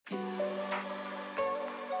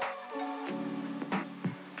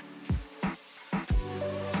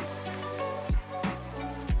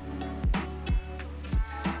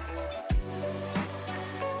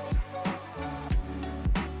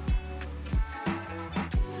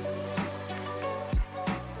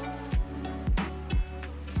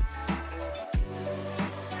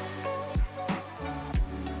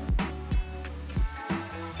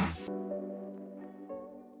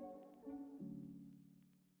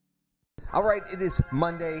All right, it is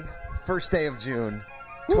Monday, first day of June,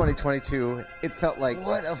 2022. It felt like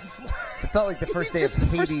the first day of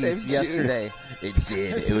Hades yesterday. It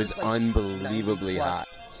did. It was like unbelievably hot.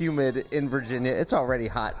 Humid in Virginia. It's already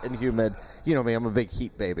hot and humid. You know me, I'm a big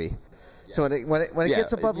heat baby. Yes. So when it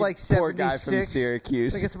gets above like 76, poor guy from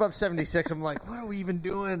Syracuse. When it gets above 76, I'm like, what are we even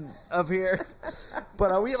doing up here?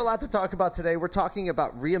 But we have a lot to talk about today. We're talking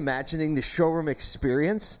about reimagining the showroom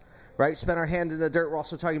experience. Right, spent our hand in the dirt. We're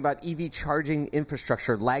also talking about EV charging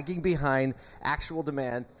infrastructure lagging behind actual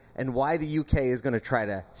demand and why the UK is going to try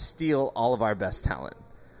to steal all of our best talent.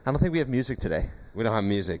 I don't think we have music today. We don't have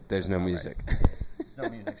music. There's no music. Right. There's no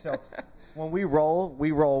music. So when we roll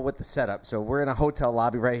with the setup. So we're in a hotel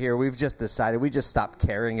lobby right here. We've just decided we just stopped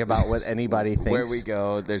caring about what anybody thinks. Where we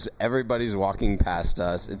go, everybody's walking past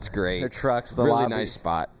us. It's great. Their trucks, the really lobby. Nice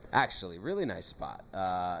spot. Actually, really nice spot.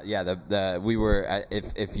 We were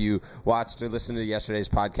if you watched or listened to yesterday's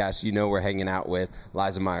podcast, you know we're hanging out with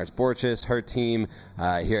Liza Myers-Borchers, her team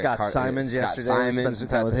here Scott at Simons yesterday. Simons, spent some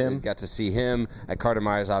time with him. Got to see him at Carter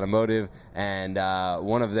Myers Automotive, and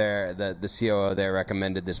one of the COO there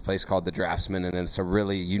recommended this place called the Draftsman, and it's a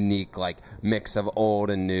really unique mix of old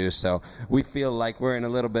and new. So we feel like we're in a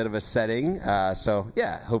little bit of a setting.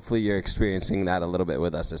 Hopefully you're experiencing that a little bit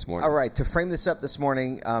with us this morning. All right, to frame this up this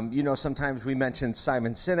morning. Sometimes we mention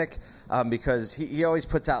Simon Sinek because he always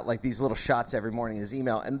puts out these little shots every morning in his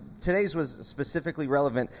email. And today's was specifically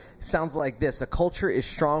relevant. It sounds like this. A culture is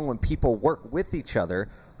strong when people work with each other,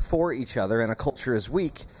 for each other, and a culture is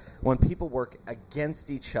weak when people work against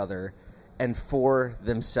each other and for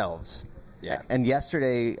themselves. Yeah. And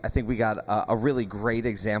yesterday, I think we got a really great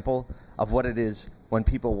example of what it is when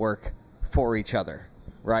people work for each other,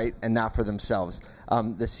 right, and not for themselves.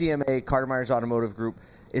 The CMA, Carter Myers Automotive Group,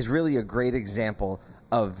 is really a great example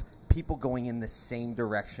of people going in the same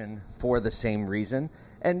direction for the same reason.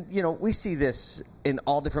 And, we see this in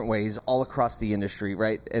all different ways all across the industry,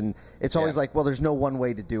 right? And it's always there's no one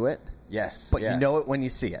way to do it. Yes. But you know it when you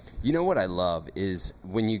see it. You know what I love is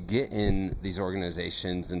when you get in these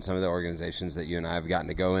organizations and some of the organizations that you and I have gotten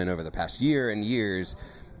to go in over the past year and years,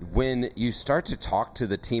 when you start to talk to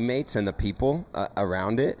the teammates and the people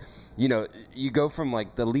around it, you go from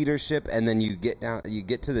the leadership, and then you get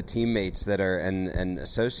to the teammates that are and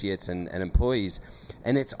associates and employees,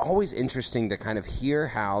 and it's always interesting to kind of hear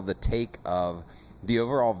how the take of the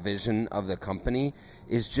overall vision of the company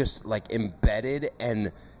is just embedded,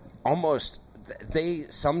 and almost they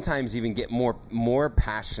sometimes even get more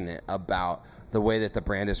passionate about the way that the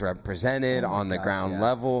brand is represented on the ground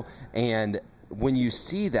level. And when you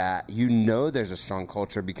see that, there's a strong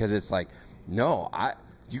culture, because it's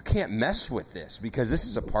you can't mess with this, because this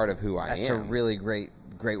is a part of who I am. That's a really great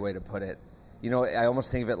way to put it. I almost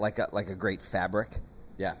think of it like a great fabric.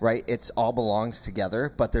 Yeah. Right? It's all belongs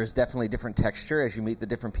together, but there's definitely different texture as you meet the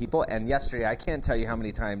different people. And yesterday, I can't tell you how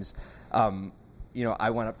many times, I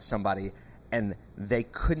went up to somebody and they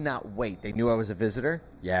could not wait. They knew I was a visitor.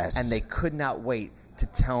 Yes. And they could not wait to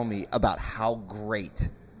tell me about how great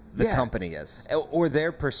the company is, or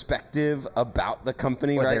their perspective about the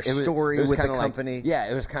company, or right? Their story with the company.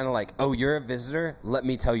 Yeah, it was kind of like, oh, you're a visitor. Let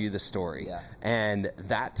me tell you the story. Yeah. And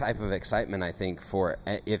that type of excitement, I think, for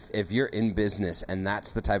if you're in business, and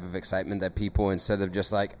that's the type of excitement that people, instead of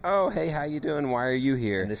just oh, hey, how you doing? Why are you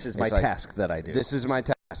here? And this is my task that I do. This is my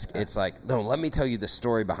task. It's no, let me tell you the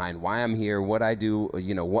story behind why I'm here, what I do,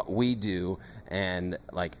 what we do, and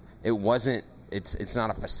it wasn't. It's not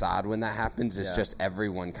a facade when that happens. It's just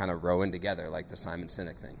everyone kind of rowing together, like the Simon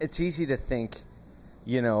Sinek thing. It's easy to think,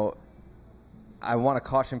 I want to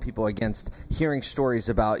caution people against hearing stories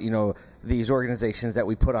about, these organizations that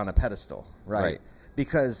we put on a pedestal, right?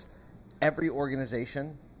 Because every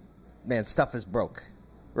organization, man, stuff is broke,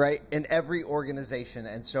 right? In every organization.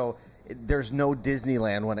 And so there's no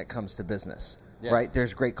Disneyland when it comes to business, right?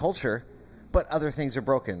 There's great culture, but other things are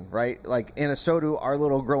broken, right? In Astodu, our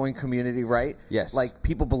little growing community, right? Yes.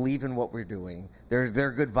 People believe in what we're doing. There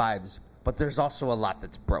are good vibes, but there's also a lot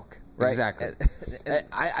that's broke, right? Exactly.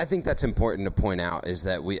 I think that's important to point out, is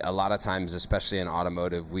that a lot of times, especially in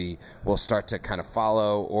automotive, we will start to kind of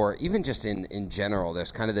follow, or even just in general,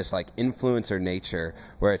 there's kind of this influencer nature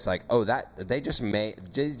where it's they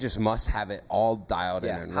just must have it all dialed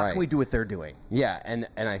in and how right. can we do what they're doing? Yeah, and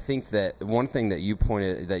I think that one thing that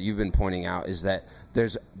you've been pointing out is that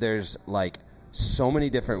there's so many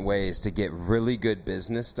different ways to get really good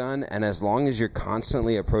business done, and as long as you're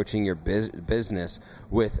constantly approaching your business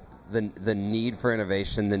with the need for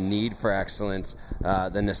innovation, the need for excellence,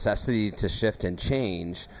 the necessity to shift and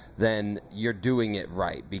change, then you're doing it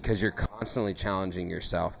right because you're constantly challenging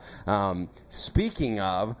yourself. Speaking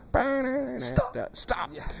of stop.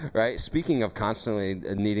 Yeah. Right. Speaking of constantly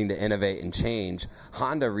needing to innovate and change,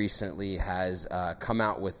 Honda recently has come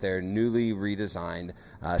out with their newly redesigned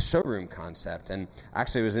showroom concept. And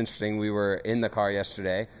actually, it was interesting. We were in the car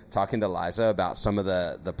yesterday talking to Liza about some of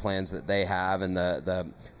the plans that they have and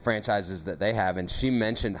the franchises that they have, and she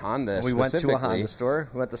mentioned Honda. We went to a Honda store.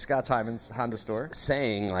 We went to Scott Hyman's Honda store,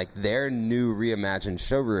 saying like their new reimagined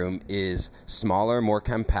showroom is smaller, more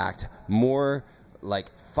compact, more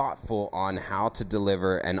like thoughtful on how to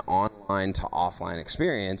deliver an online to offline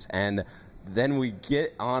experience. And then we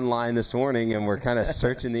get online this morning and we're kind of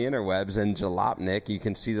searching the interwebs, and Jalopnik, you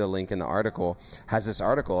can see the link in the article, has this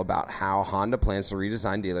article about how Honda plans to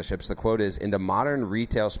redesign dealerships. The quote is, into modern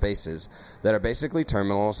retail spaces that are basically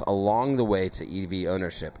terminals along the way to EV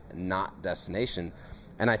ownership, not destination.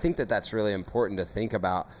 And I think that that's really important to think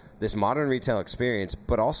about this modern retail experience,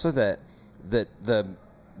 but also that the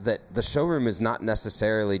showroom is not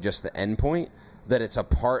necessarily just the end point, that it's a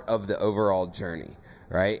part of the overall journey.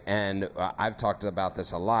 Right. And I've talked about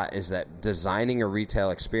this a lot, is that designing a retail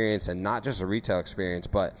experience, and not just a retail experience,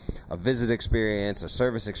 but a visit experience, a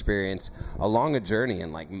service experience along a journey,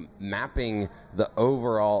 and like mapping the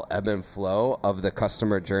overall ebb and flow of the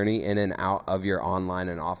customer journey in and out of your online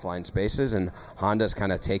and offline spaces. And Honda's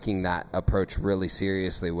kind of taking that approach really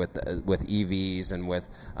seriously with EVs and with,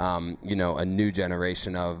 a new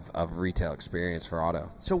generation of retail experience for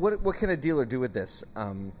auto. So what can a dealer do with this?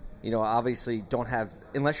 Obviously don't have,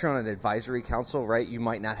 unless you're on an advisory council, right, you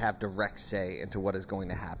might not have direct say into what is going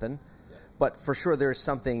to happen. Yeah. But for sure there is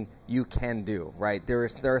something you can do, right? There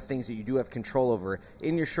are things that you do have control over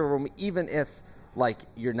in your showroom, even if, like,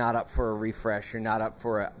 you're not up for a refresh, you're not up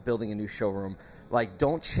for building a new showroom. Like,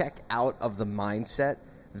 don't check out of the mindset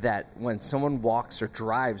that when someone walks or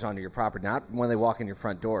drives onto your property, not when they walk in your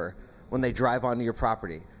front door, when they drive onto your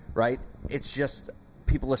property, right? It's just...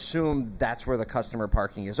 people assume that's where the customer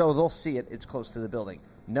parking is. Oh, they'll see it. It's close to the building.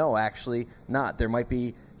 No, actually not. There might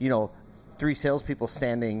be, 3 salespeople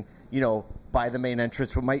standing, by the main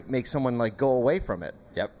entrance, what might make someone like go away from it.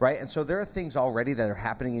 Yep. Right. And so there are things already that are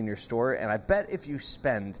happening in your store. And I bet if you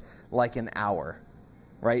spend like an hour,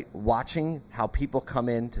 right, watching how people come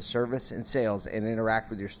in to service and sales and interact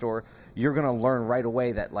with your store, you're going to learn right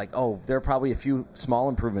away that, like, oh, there are probably a few small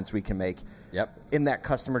improvements we can make. Yep. In that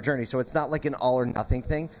customer journey. So it's not like an all or nothing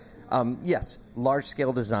thing. Yes, large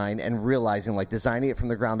scale design and realizing like designing it from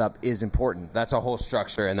the ground up is important. That's a whole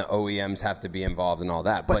structure, and the OEMs have to be involved in all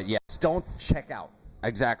that. But yes, don't check out.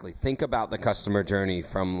 Exactly. Think about the customer journey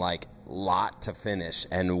from like lot to finish,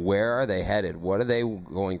 and where are they headed? What are they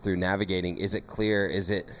going through, navigating? Is it clear?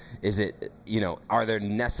 Is it are there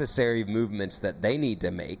necessary movements that they need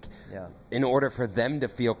to make in order for them to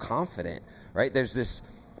feel confident, right? There's this,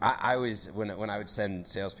 I always, when I would send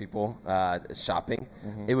salespeople shopping,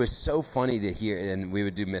 it was so funny to hear, and we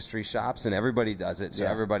would do mystery shops, and everybody does it, so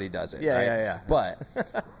everybody does it, right? Yeah. But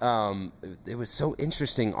it was so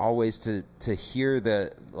interesting always to hear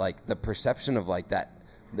the perception of like that.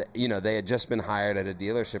 They had just been hired at a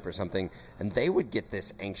dealership or something, and they would get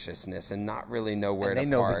this anxiousness and not really know where to park. They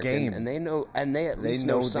know the game, and they at least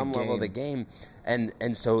know some level of the game.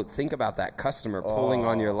 And so think about that customer pulling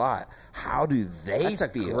on your lot. How do they feel? That's a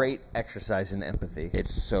great exercise in empathy.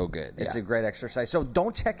 It's so good. It's a great exercise. So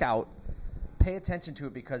don't check out. Pay attention to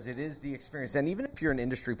it, because it is the experience. And even if you're an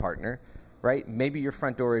industry partner, right, maybe your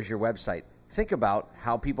front door is your website. Think about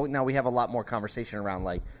how people – now we have a lot more conversation around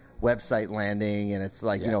like website landing, and it's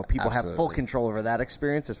like, people have full control over that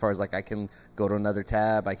experience as far as like I can go to another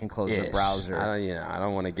tab, I can close the browser. I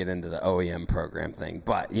don't want to get into the OEM program thing,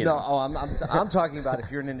 but I'm talking about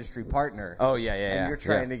if you're an industry partner. And you're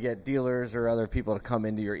trying to get dealers or other people to come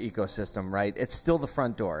into your ecosystem, right? It's still the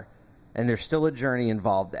front door, and there's still a journey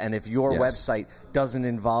involved. And if your website doesn't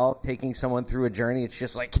involve taking someone through a journey, it's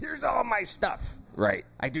just like, here's all my stuff. Right.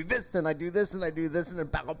 I do this, and I do this, and I do this, and then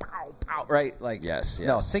pow, pow, pow, right? Like, yes.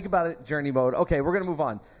 No, think about it, journey mode. Okay, we're going to move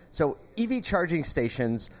on. So EV charging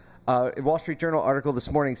stations, Wall Street Journal article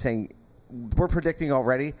this morning saying we're predicting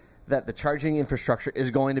already that the charging infrastructure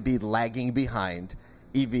is going to be lagging behind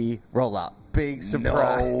EV rollout. Big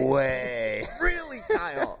surprise. No way. Really,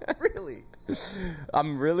 Kyle? Really?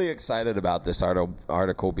 I'm really excited about this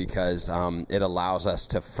article because it allows us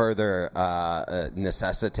to further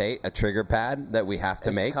necessitate a trigger pad that we have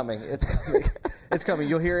to make. It's coming. It's coming.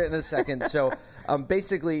 You'll hear it in a second. So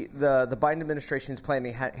basically, the Biden administration is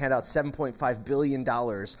planning to hand out $7.5 billion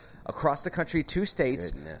across the country to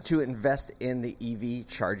states to invest in the EV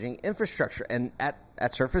charging infrastructure. And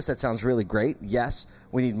at surface, that sounds really great. Yes,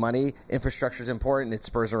 we need money. Infrastructure is important. It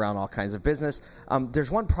spurs around all kinds of business.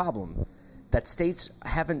 There's one problem. That states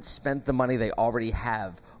haven't spent the money they already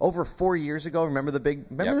have. Over 4 years ago, remember the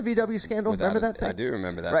VW scandal? Remember that thing? I do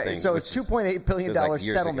remember that thing. Right, so it's $2.8 billion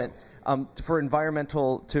settlement for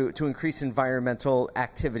environmental, to increase environmental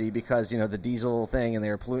activity because, the diesel thing and they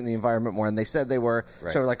were polluting the environment more, and they said they were.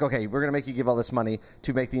 Right. So we're like, okay, we're going to make you give all this money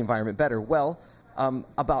to make the environment better. Well,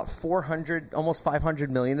 about 400, almost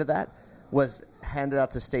 500 million of that was handed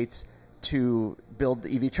out to states to build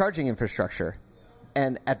EV charging infrastructure.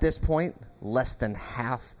 And at this point, less than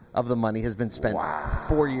half of the money has been spent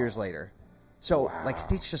 4 years later. So,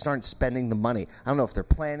 states just aren't spending the money. I don't know if they're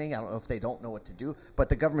planning. I don't know if they don't know what to do. But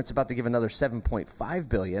the government's about to give another $7.5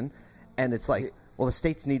 billion. And it's like, well, the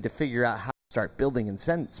states need to figure out how to start building and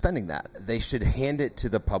spending that. They should hand it to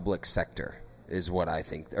the public sector. Is what I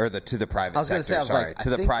think, or to the private sector. To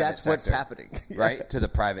the private sector. What's happening, right? To the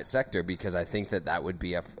private sector, because I think that would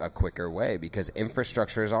be a quicker way. Because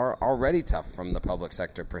infrastructures are already tough from the public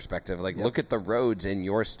sector perspective. Look at the roads in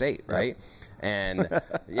your state, right? And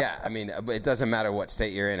it doesn't matter what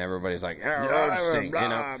state you're in. Everybody's like, roads stink,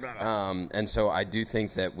 and so I do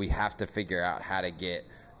think that we have to figure out how to get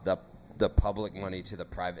the public money to the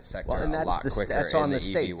private sector a lot quicker that's in on the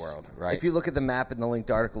states. EV world, right? If you look at the map in the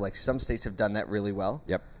linked article, some states have done that really well.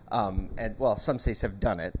 Yep. Some states have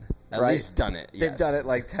done it. At least done it, yes. They've done it.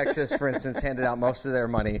 Like Texas, for instance, handed out most of their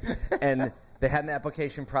money. And they had an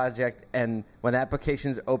application project, and when the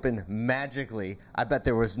applications opened magically, I bet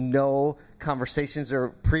there was no conversations or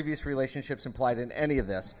previous relationships implied in any of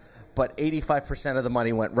this, but 85% of the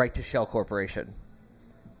money went right to Shell Corporation.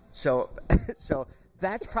 So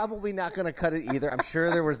that's probably not going to cut it either. I'm sure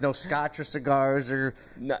there was no scotch or cigars or,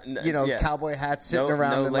 cowboy hats sitting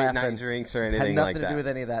around no and late laughing. night drinks or anything like that. Had nothing to do with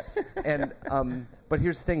any of that. And but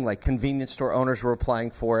here's the thing: convenience store owners were applying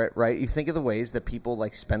for it, right? You think of the ways that people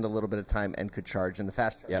spend a little bit of time and could charge in the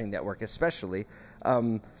fast charging network, especially.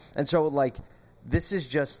 And so this is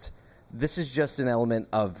just an element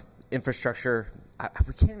of infrastructure.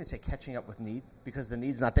 We can't even say catching up with need because the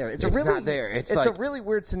need's not there. It's not there. It's a really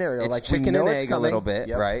weird scenario. It's chicken and egg a little bit,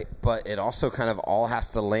 right? But it also kind of all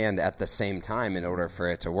has to land at the same time in order for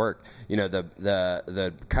it to work.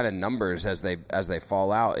 The kind of numbers as they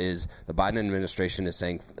fall out is the Biden administration is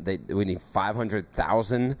saying we need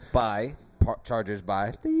 500,000 chargers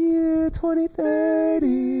by the year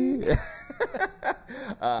 2030.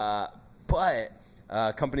 But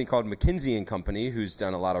a company called McKinsey & Company, who's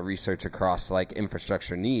done a lot of research across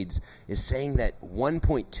infrastructure needs, is saying that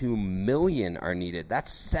 1.2 million are needed. That's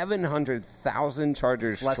 700,000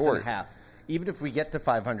 chargers short. Less than half. Even if we get to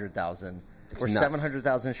 500,000, we're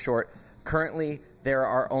 700,000 short. Currently, there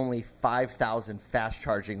are only 5,000 fast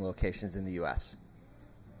charging locations in the U.S.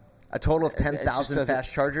 A total of 10,000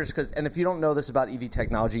 fast chargers. And if you don't know this about EV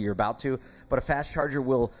technology, you're about to. But a fast charger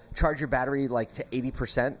will charge your battery to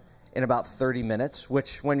 80%. In about 30 minutes,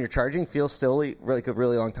 which when you're charging feels still a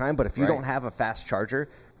really long time. But if you don't have a fast charger,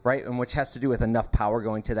 right, and which has to do with enough power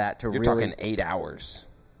going to that you're talking 8 hours.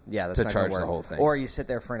 Yeah, that's to not charge the whole thing. Or you sit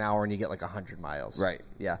there for an hour and you get 100 miles. Right.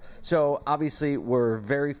 Yeah. So obviously we're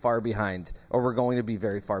very far behind, or we're going to be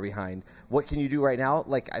very far behind. What can you do right now?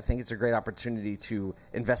 I think it's a great opportunity to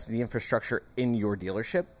invest in the infrastructure in your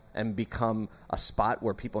dealership and become a spot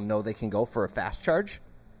where people know they can go for a fast charge.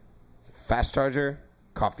 Fast charger.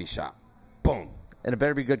 Coffee shop. Boom. And it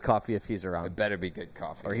better be good coffee if he's around. It better be good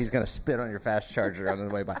coffee. Or he's going to spit on your fast charger on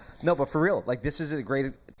the way by. No, but for real, this is a great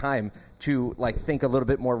time to think a little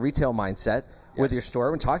bit more retail mindset with your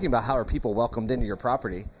store. We're talking about how are people welcomed into your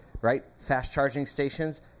property, right? Fast charging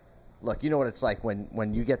stations. Look, you know what it's like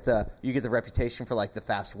when you get the reputation for the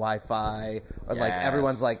fast Wi-Fi or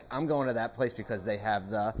everyone's I'm going to that place because they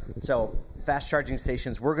have so fast charging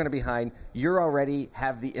stations. We're going to be behind. You already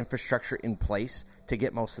have the infrastructure in place to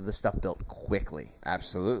get most of the stuff built quickly.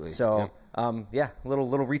 Absolutely. So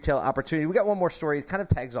little retail opportunity. We got one more story. It kind of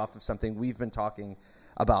tags off of something we've been talking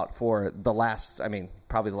about for the last,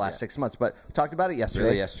 probably the last 6 months, but we talked about it yesterday.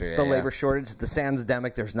 Really yesterday, the labor shortage, the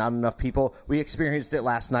Sandsdemic. There's not enough people. We experienced it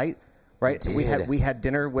last night. Right, we had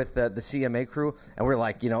dinner with the CMA crew, and we're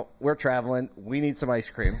like, we're traveling. We need some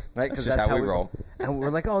ice cream, right? Because that's how we roll. And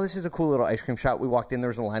we're like, oh, this is a cool little ice cream shop. We walked in, there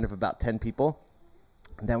was a line of about 10 people.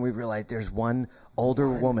 And then we realized there's one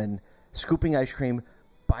older woman scooping ice cream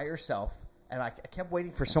by herself. And I kept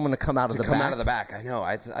waiting for someone to come out of the back. out of the back. I know.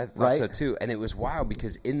 I thought so too. And it was wild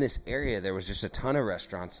because in this area there was just a ton of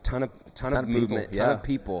restaurants, ton of movement, ton of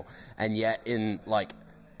people, and yet in like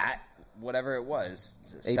at whatever it was,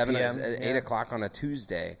 8 o'clock on a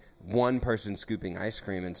Tuesday, one person scooping ice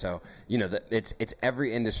cream. And so, it's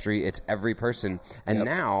every industry, it's every person. And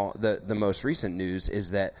now the most recent news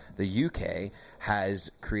is that the UK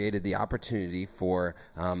has created the opportunity for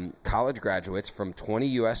college graduates from 20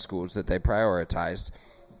 U.S. schools that they prioritized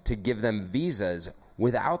to give them visas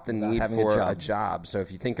without the need for a job. So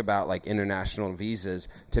if you think about like international visas,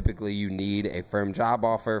 typically you need a firm job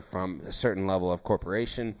offer from a certain level of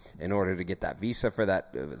corporation in order to get that visa for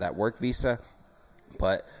that work visa.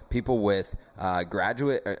 But people with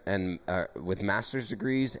graduate and with master's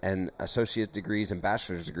degrees and associate degrees and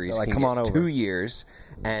bachelor's degrees can get 2 years,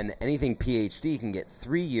 and anything PhD can get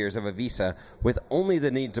 3 years of a visa with only the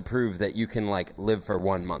need to prove that you can like live for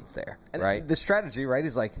 1 month there. And right? The strategy, right,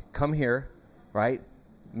 is like come here, right?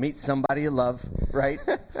 Meet somebody you love, right?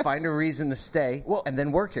 Find a reason to stay, and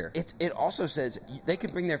then work here. It also says they can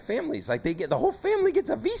bring their families. Like the whole family gets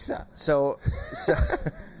a visa. So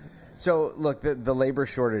look, the labor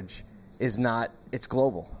shortage is it's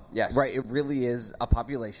global. Yes. Right. It really is a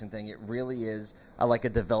population thing. It really is like a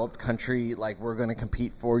developed country. Like we're going to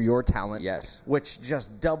compete for your talent. Yes. Which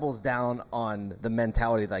just doubles down on the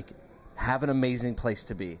mentality, like have an amazing place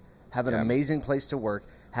to be, have an amazing place to work,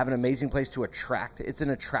 have an amazing place to attract. It's an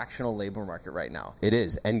attractional labor market right now. It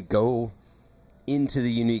is. And go into the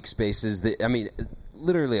unique spaces that,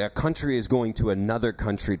 literally a country is going to another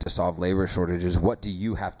country to solve labor shortages. What do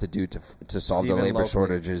you have to do to solve the labor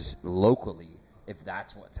shortages locally? If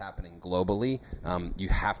that's what's happening globally, you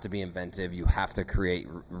have to be inventive. You have to create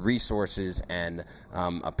resources and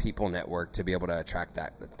a people network to be able to attract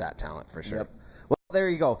that talent for sure. Yep. Well, there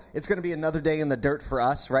you go. It's going to be another day in the dirt for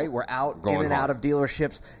us, right? We're out in and out of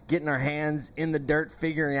dealerships, getting our hands in the dirt,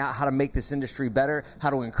 figuring out how to make this industry better, how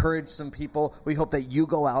to encourage some people. We hope that you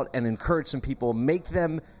go out and encourage some people, make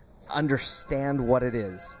them understand what it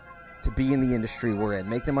is to be in the industry we're in.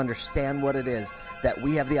 Make them understand what it is that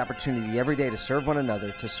we have the opportunity every day to serve one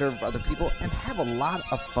another, to serve other people, and have a lot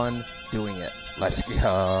of fun doing it. Let's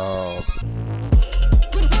go.